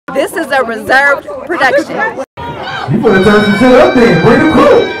This is a Rezerved production. You better turn some shit up then. Bring the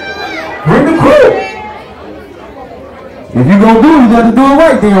crew. Bring the crew. If you gonna do it, you got to do it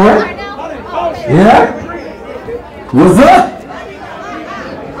right then, right? Yeah? What's up?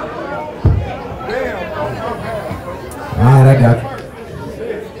 Alright, I got you.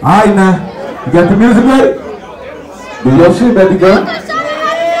 Alright now. You got the music ready? Do your shit, baby girl.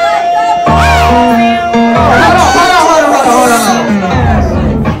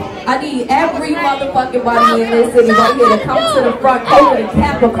 I need every motherfucking body in this city right here to come to the front. Coca the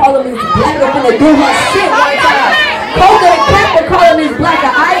Kappa, calling me black, I'm gonna do my shit one time. Coca the Kappa, calling me black. I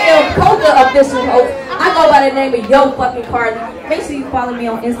am Coca official host. I go by the name of Yo fucking Carly. Make sure you follow me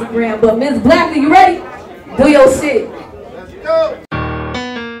on Instagram. But Miss Black, are you ready? Do your shit. Let's go.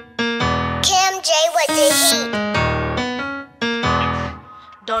 Kim J with the heat.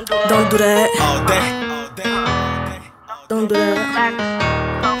 Don't do that. Don't do that.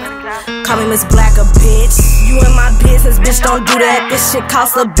 Call me Miss Black, a bitch. You in my business, bitch, don't do that. This shit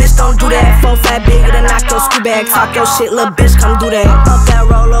cost a bitch, don't do that. 4 fat bigger than knock your screw bag. Talk your shit, little bitch, come do that. Up that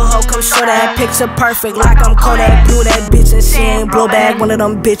roller, hoe, come show that. Picture perfect, like I'm Kodak. Blew that bitch and she ain't blow back. One of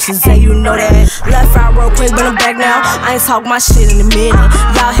them bitches, and you know that. Left right roll quick, but I'm back now. I ain't talk my shit in a minute.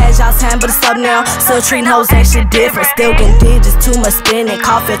 Y'all had y'all time, but it's up now. Still treating hoes, that shit different. Still getting digits, too much spinning.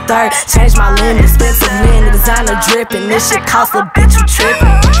 Cough at third, change my limit. Expensive linen, designer dripping. This shit cost a bitch, you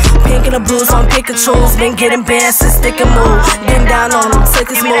tripping. Pink and the blues on Pikachu's. Been getting bands since stick and move. Been down on them, took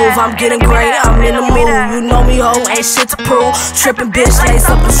his move. I'm getting great, I'm in the mood. You know me, ho, ain't shit to prove. Tripping bitch, lace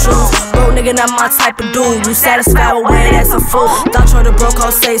up the shoes. Bro, nigga, not my type of dude. You satisfied with wearing that's a fool. Thought try to broke, I'll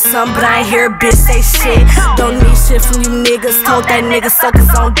say something, but I ain't hear a bitch say shit. Don't need shit from you niggas. Told that nigga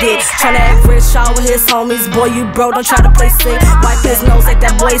suckers on dick. Tryna act rich, all with his homies. Boy, you broke, don't try to play sick. Wipe his nose like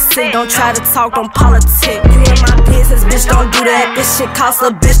that boy sick. Don't try to talk, don't politic. You in my business, bitch, don't do that. This shit cost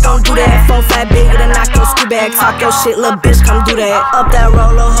a bitch, don't do that. 4 fat bigger than knock your screw bag. Talk your shit, little bitch, come do that. Up that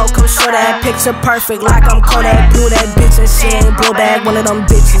roller, hoe, come show that. Picture perfect, like I'm Kodak. Blew that bitch and she ain't blow back. One of them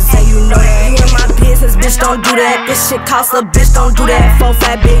bitches, and you know that. You in my business, bitch, don't do that. This shit cost a bitch, don't do that. 4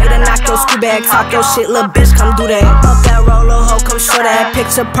 fat bigger than knock your screw bag. Talk your shit, little bitch, come do that. Up that roller, hoe, come show that.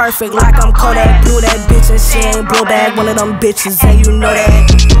 Picture perfect, like I'm Kodak. Blew that bitch and she ain't blow back. One of them bitches, and you know that.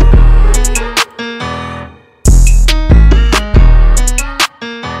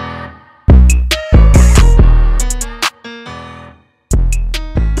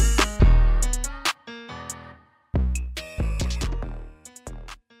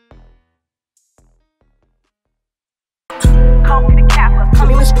 Call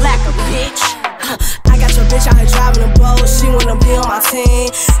me Miss Black, a bitch. I got your bitch out here driving a boat. She wanna be on my team.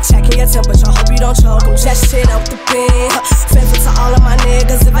 Checking your temperature, hope you don't choke. I'm just shit up the bin. Faithful to all of my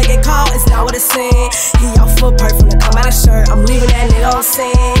niggas. If I get caught, it's not what it seems. He off for perfume to come out of shirt. I'm leaving that nigga on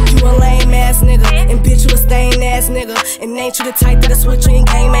scene. You a lame ass nigga, and bitch you a stain ass nigga. And ain't you the type that'll switch in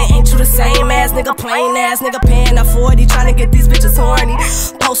game, man? Ain't you the same ass nigga, plain ass nigga, paying up 40, trying to get these bitches horny.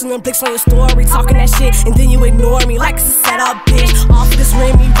 Posting them pics on your story, talking that shit, and then you ignore me like it's a setup, bitch. Off of this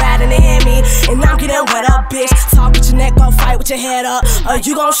rim, me riding to hear me, and I'm getting wet up, bitch. Talk with your neck, gon' fight with your head up, or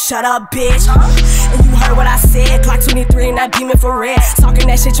you gon' shut up, bitch. And you heard what I said, clock 23, not beaming for red. Talking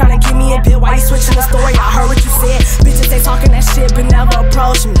that shit, trying to give me a bit while you switching the story. I heard what you said, bitches they talking that shit, but never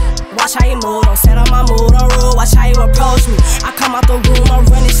approach me. Watch how you move, don't set on my mood, don't rule, watch how you approach me. I come out the room, I'm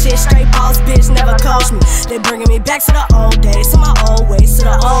running shit, straight boss, bitch, never coach me. They bringing me back to the old days, to my old ways, to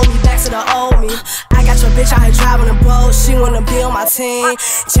the old me, back to the old me. I got your bitch out here driving a boat, she wanna be on my team.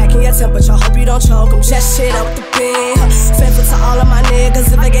 Checking your temperature, hope you don't choke, I'm just shit up the bin. Faithful to all of my niggas,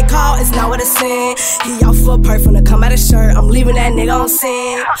 if I get caught, it's not what it seems. He off for perfume to come out of shirt, I'm leaving that nigga on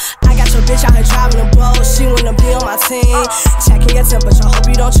scene. I got your bitch out here driving a boat, she wanna be on my team. Checking your temperature, hope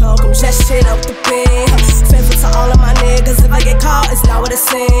you don't choke, I'm just shit up the bin. Faithful to all of my niggas, if I get caught, it's not what it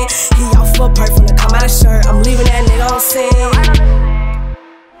seems. He off for perfume to come out of shirt, I'm leaving that nigga on scene.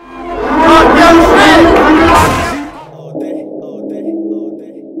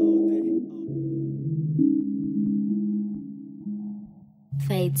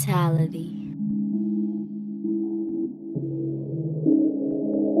 Fatality.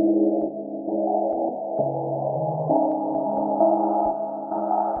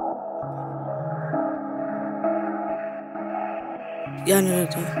 Y'all know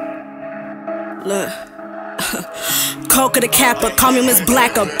that. Look. Coca the Kappa, call me Miss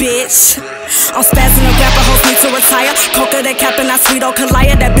Black, a bitch. I'm spazzing a rapper, host me to retire. Coca the Kappa, not sweet or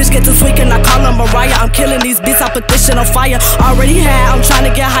Kalaya. That bitch get too sweet and I call her Mariah. I'm killing these beats, I put this shit on fire. Already had, I'm trying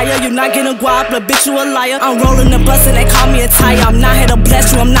to get higher. You not getting guap, but bitch you a liar. I'm rolling the bus and they call me a tire. I'm not here to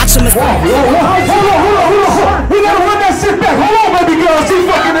bless you, I'm not your Miss. Hold on. We gotta run that shit back. Hold on, baby girl, she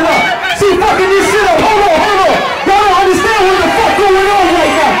fucking it up.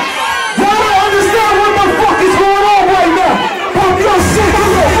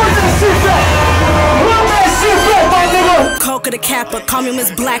 but call me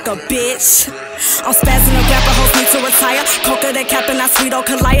Miss Blacker, bitch. I'm spazzing a rapper, host me to retire. Coca, that cap, and I sweet on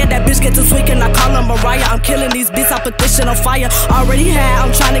Kalaya. That bitch get too sweet, and I call her Mariah. I'm killing these beats, I put this shit on fire. Already had,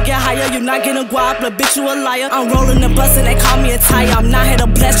 I'm trying to get higher. You not getting guap, but bitch, you a liar. I'm rolling the bus, and they call me a tire. I'm not here to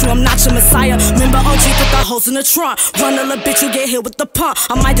bless you, I'm not your messiah. Remember OG, put the hoes in the trunk. Run a little bitch, you get hit with the pump.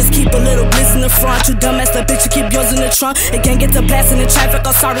 I might just keep a little blitz in the front. You dumbass, little bitch, you keep yours in the trunk. It can't get to blasting in traffic.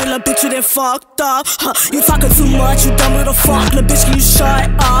 I'm sorry, little bitch, you done fucked up. You talking too much, you dumb little fuck. Little bitch, can you shut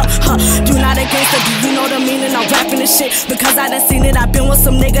up? You not a gangster, do you know the meaning? I'm rapping this shit because I done seen it. I've been with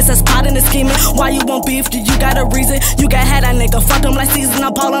some niggas that's plotting and scheming. Why you want beef? Do you got a reason? You got had that nigga, fuck them like season.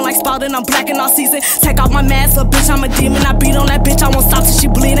 I'm ballin' like Spalding, I'm blacking all season. Take off my mask, little bitch, I'm a demon. I beat on that bitch, I won't stop till she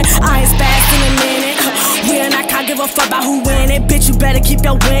bleeding. I ain't spazzing a minute. We and I can't give a fuck about who win it. Bitch, you better keep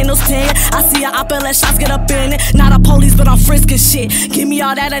your windows tinted. I see a op and let shots get up in it. Not a police, but I'm frisking shit. Give me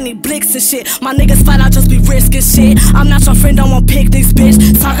all that, I need blicks and shit. My niggas fight, I just be risking shit. I'm not your friend, don't want picnics, bitch.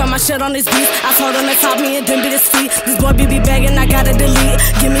 Talking my shit on this beat. I told him to top me and then beat his feet. This boy be begging, I gotta delete.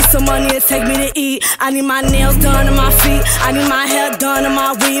 Give me some money and take me to eat. I need my nails done on my feet. I need my hair done on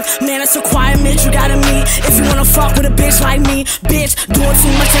my weave. Man, it's a requirement, you gotta meet. If you wanna fuck with a bitch like me, bitch, doing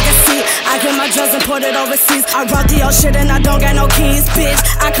too much, take a seat. I get my drugs and put it overseas. I rock the old shit and I don't got no keys, bitch.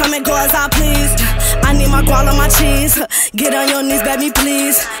 I come and go as I please. I need my gual on my cheese. Get on your knees, baby,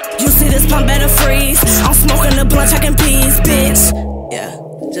 please. You see this pump, better freeze. I'm smoking the blunt, checking peas, bitch. Yeah,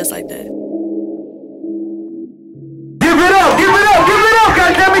 just like that. Give it up, give it up, give it up,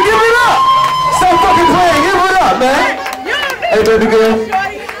 goddammit, give it up! Stop fucking playing, give it up, man! Hey, baby girl.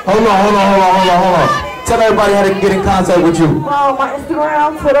 Hold on. Tell everybody how they can get in contact with you. Well, my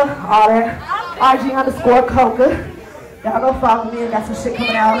Instagram, Twitter, all that. RG_Coca. Y'all go follow me. I got some shit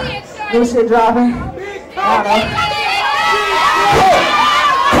coming out. New shit dropping. I don't know.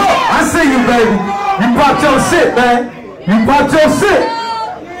 I see you, baby. You popped your shit, man. You popped your shit.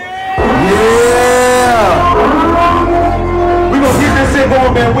 Yeah. We gonna keep this shit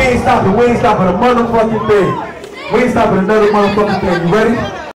going, man. We ain't stopping. We ain't stopping a motherfucking thing. We ain't stopping another motherfucking thing. You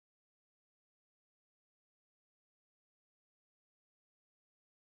ready?